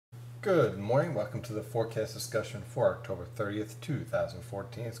Good morning. Welcome to the forecast discussion for October 30th,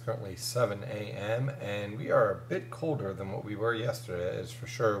 2014. It's currently 7 a.m. and we are a bit colder than what we were yesterday, as for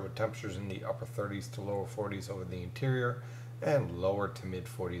sure, with temperatures in the upper 30s to lower 40s over the interior and lower to mid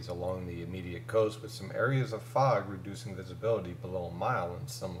 40s along the immediate coast, with some areas of fog reducing visibility below a mile in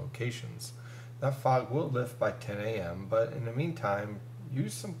some locations. That fog will lift by 10 a.m., but in the meantime,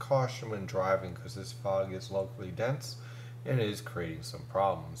 use some caution when driving because this fog is locally dense and it is creating some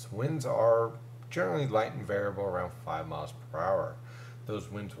problems. Winds are generally light and variable around 5 miles per hour. Those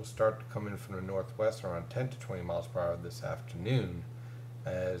winds will start to come in from the northwest around 10 to 20 miles per hour this afternoon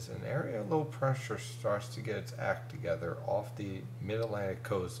as an area of low pressure starts to get its act together off the mid-Atlantic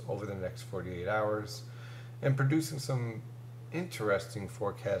coast over the next 48 hours and producing some interesting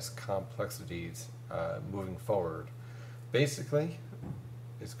forecast complexities moving forward. Basically,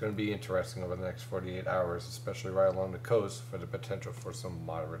 it's going to be interesting over the next 48 hours, especially right along the coast, for the potential for some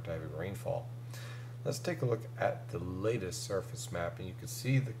moderate to heavy rainfall. Let's take a look at the latest surface map, and you can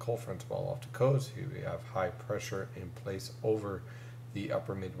see the cold front's well off the coast. Here we have high pressure in place over the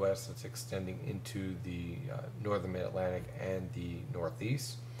upper Midwest that's extending into the northern mid-Atlantic and the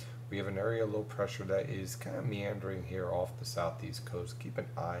northeast. We have an area of low pressure that is kind of meandering here off the southeast coast. Keep an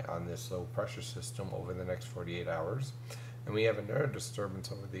eye on this low pressure system over the next 48 hours. And we have another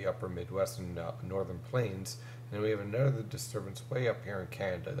disturbance over the upper Midwest and northern plains, and then we have another disturbance way up here in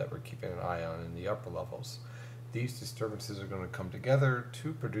Canada that we're keeping an eye on in the upper levels. These disturbances are going to come together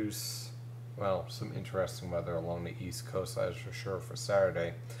to produce, well, some interesting weather along the east coast, that is for sure, for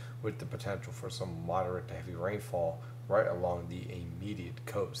Saturday, with the potential for some moderate to heavy rainfall right along the immediate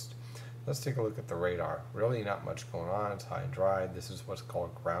coast. Let's take a look at the radar. Really not much going on. It's high and dry. This is what's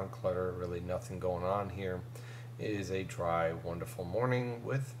called ground clutter. Really nothing going on here. It is a dry, wonderful morning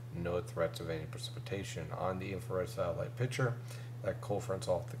with no threats of any precipitation. On the infrared satellite picture, that cold front's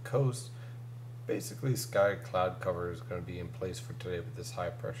off the coast. Basically, sky cloud cover is going to be in place for today with this high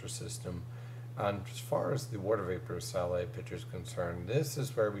pressure system. And as far as the water vapor satellite picture is concerned, this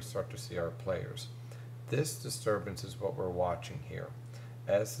is where we start to see our players. This disturbance is what we're watching here.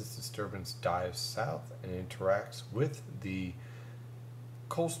 As this disturbance dives south and interacts with the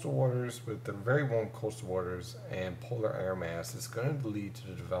coastal waters, with the very warm coastal waters and polar air mass, is going to lead to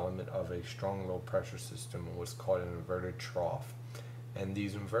the development of a strong low pressure system in what's called an inverted trough. And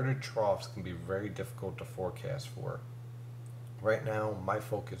these inverted troughs can be very difficult to forecast for. Right now, my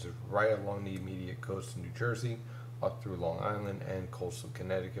focus is right along the immediate coast of New Jersey, up through Long Island and coastal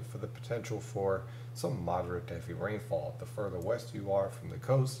Connecticut for the potential for some moderate to heavy rainfall. The further west you are from the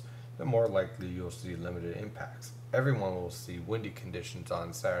coast, the more likely you'll see limited impacts. Everyone will see windy conditions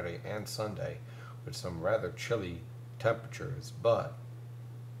on Saturday and Sunday with some rather chilly temperatures, but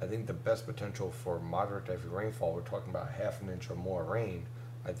I think the best potential for moderate to heavy rainfall, we're talking about half an inch or more rain,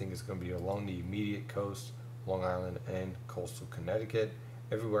 I think it's going to be along the immediate coast, Long Island and coastal Connecticut.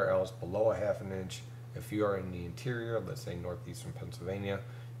 Everywhere else below a half an inch. If you are in the interior, let's say northeastern Pennsylvania,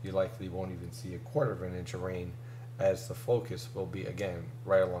 you likely won't even see a quarter of an inch of rain, as the focus will be, again,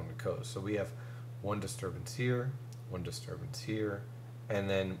 right along the coast. So we have one disturbance here, and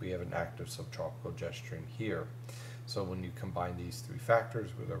then we have an active subtropical jet stream here. So when you combine these three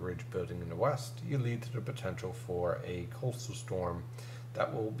factors with a ridge building in the west, you lead to the potential for a coastal storm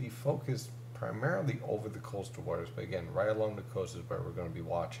that will be focused primarily over the coastal waters, but again, right along the coast is where we're going to be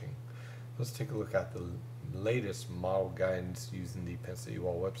watching. Let's take a look at the latest model guidance using the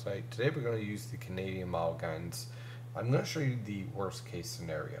PennStateUL website. Today we're going to use the Canadian model guidance. I'm going to show you the worst case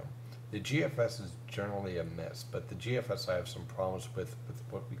scenario. The GFS is generally a miss, but the GFS I have some problems with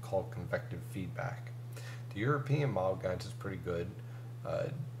what we call convective feedback. The European model guidance is pretty good.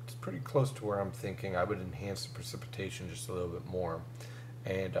 It's pretty close to where I'm thinking. I would enhance the precipitation just a little bit more.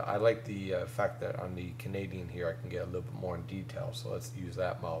 And I like the fact that on the Canadian here I can get a little bit more in detail, so let's use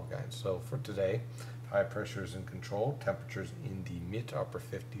that model guidance. So for today, high pressure is in control, temperatures in the mid to upper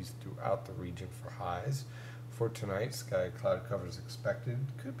 50s throughout the region for highs. For tonight, sky cloud cover is expected.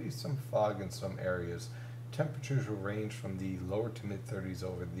 Could be some fog in some areas. Temperatures will range from the lower to mid 30s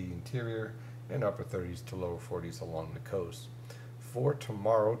over the interior and upper 30s to lower 40s along the coast. For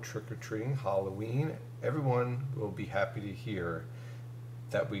tomorrow, trick-or-treating, Halloween, everyone will be happy to hear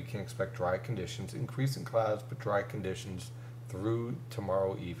that we can expect dry conditions, increasing clouds, but dry conditions through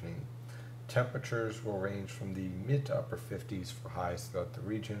tomorrow evening. Temperatures will range from the mid to upper 50s for highs throughout the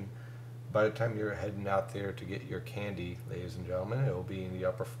region. By the time you're heading out there to get your candy, ladies and gentlemen, it will be in the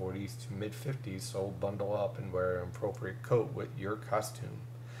upper 40s to mid 50s, so bundle up and wear an appropriate coat with your costume.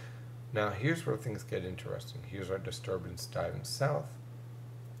 Now here's where things get interesting. Here's our disturbance diving south.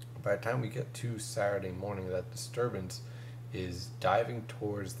 By the time we get to Saturday morning, that disturbance is diving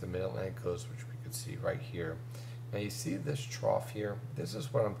towards the mid-Atlantic coast, which we could see right here. Now you see this trough here? This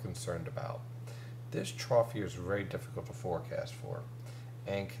is what I'm concerned about. This trough here is very difficult to forecast for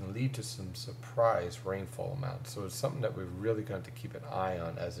and can lead to some surprise rainfall amounts. So it's something that we're really going to keep an eye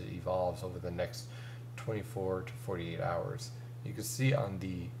on as it evolves over the next 24 to 48 hours. You can see on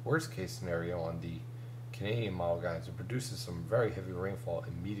the worst case scenario on the Canadian model guides, it produces some very heavy rainfall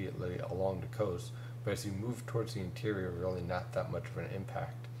immediately along the coast, but as you move towards the interior, really not that much of an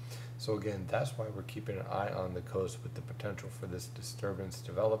impact. So again, that's why we're keeping an eye on the coast with the potential for this disturbance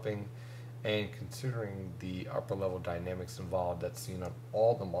developing, and considering the upper level dynamics involved that's seen on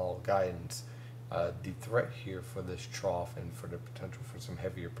all the model guidance, the threat here for this trough and for the potential for some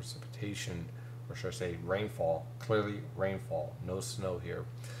heavier precipitation, or should I say rainfall, clearly rainfall, no snow here,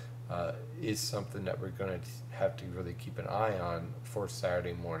 is something that we're going to have to really keep an eye on for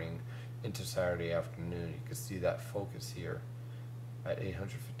Saturday morning into Saturday afternoon. You can see that focus here at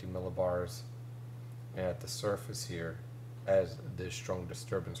 850 millibars and at the surface here as this strong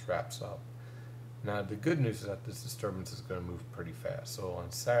disturbance wraps up. Now the good news is that this disturbance is going to move pretty fast. So on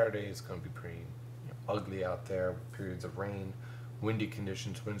Saturday it's going to be pretty ugly out there with periods of rain, windy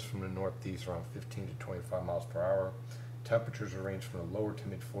conditions, winds from the northeast around 15 to 25 miles per hour. Temperatures will range from the lower to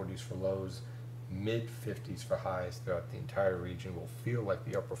mid 40s for lows, mid 50s for highs throughout the entire region. Will feel like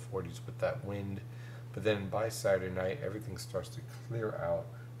the upper 40s with that wind, but then by Saturday night everything starts to clear out.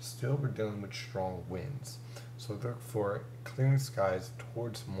 Still we're dealing with strong winds, so look for clearing skies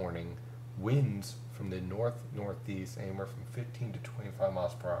towards morning, winds from the northeast anywhere from 15 to 25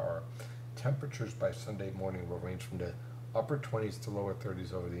 miles per hour. Temperatures by Sunday morning will range from the upper 20s to lower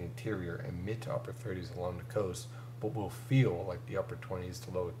 30s over the interior and mid to upper 30s along the coast, but will feel like the upper 20s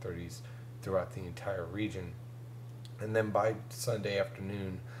to lower 30s throughout the entire region. And then by Sunday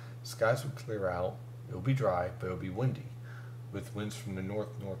afternoon, skies will clear out. It will be dry, but it will be windy, with winds from the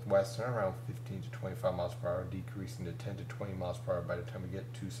north-northwest and around 15 to 25 miles per hour, decreasing to 10 to 20 miles per hour by the time we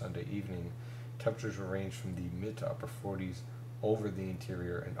get to Sunday evening. Temperatures will range from the mid to upper 40s over the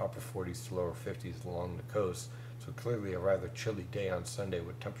interior and upper 40s to lower 50s along the coast. So clearly a rather chilly day on Sunday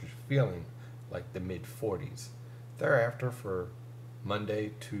with temperatures feeling like the mid 40s. Thereafter, for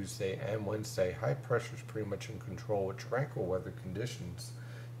Monday, Tuesday, and Wednesday, high pressure is pretty much in control with tranquil weather conditions.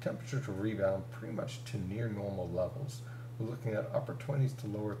 Temperatures will rebound pretty much to near normal levels. We're looking at upper 20s to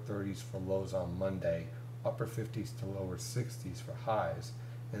lower 30s for lows on Monday, upper 50s to lower 60s for highs.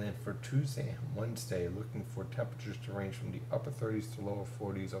 And then for Tuesday and Wednesday, looking for temperatures to range from the upper 30s to lower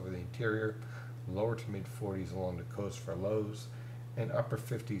 40s over the interior, lower to mid 40s along the coast for lows, and upper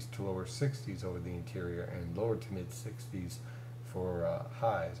 50s to lower 60s over the interior and lower to mid 60s for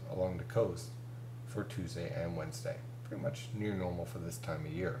highs along the coast for Tuesday and Wednesday. Pretty much near normal for this time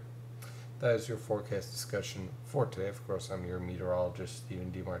of year. That is your forecast discussion for today. Of course, I'm your meteorologist,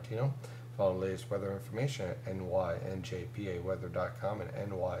 Stephen DiMartino. Follow the latest weather information at nynjpaweather.com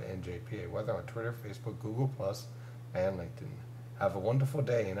and nynjpaweather on Twitter, Facebook, Google+, and LinkedIn. Have a wonderful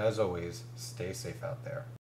day, and as always, stay safe out there.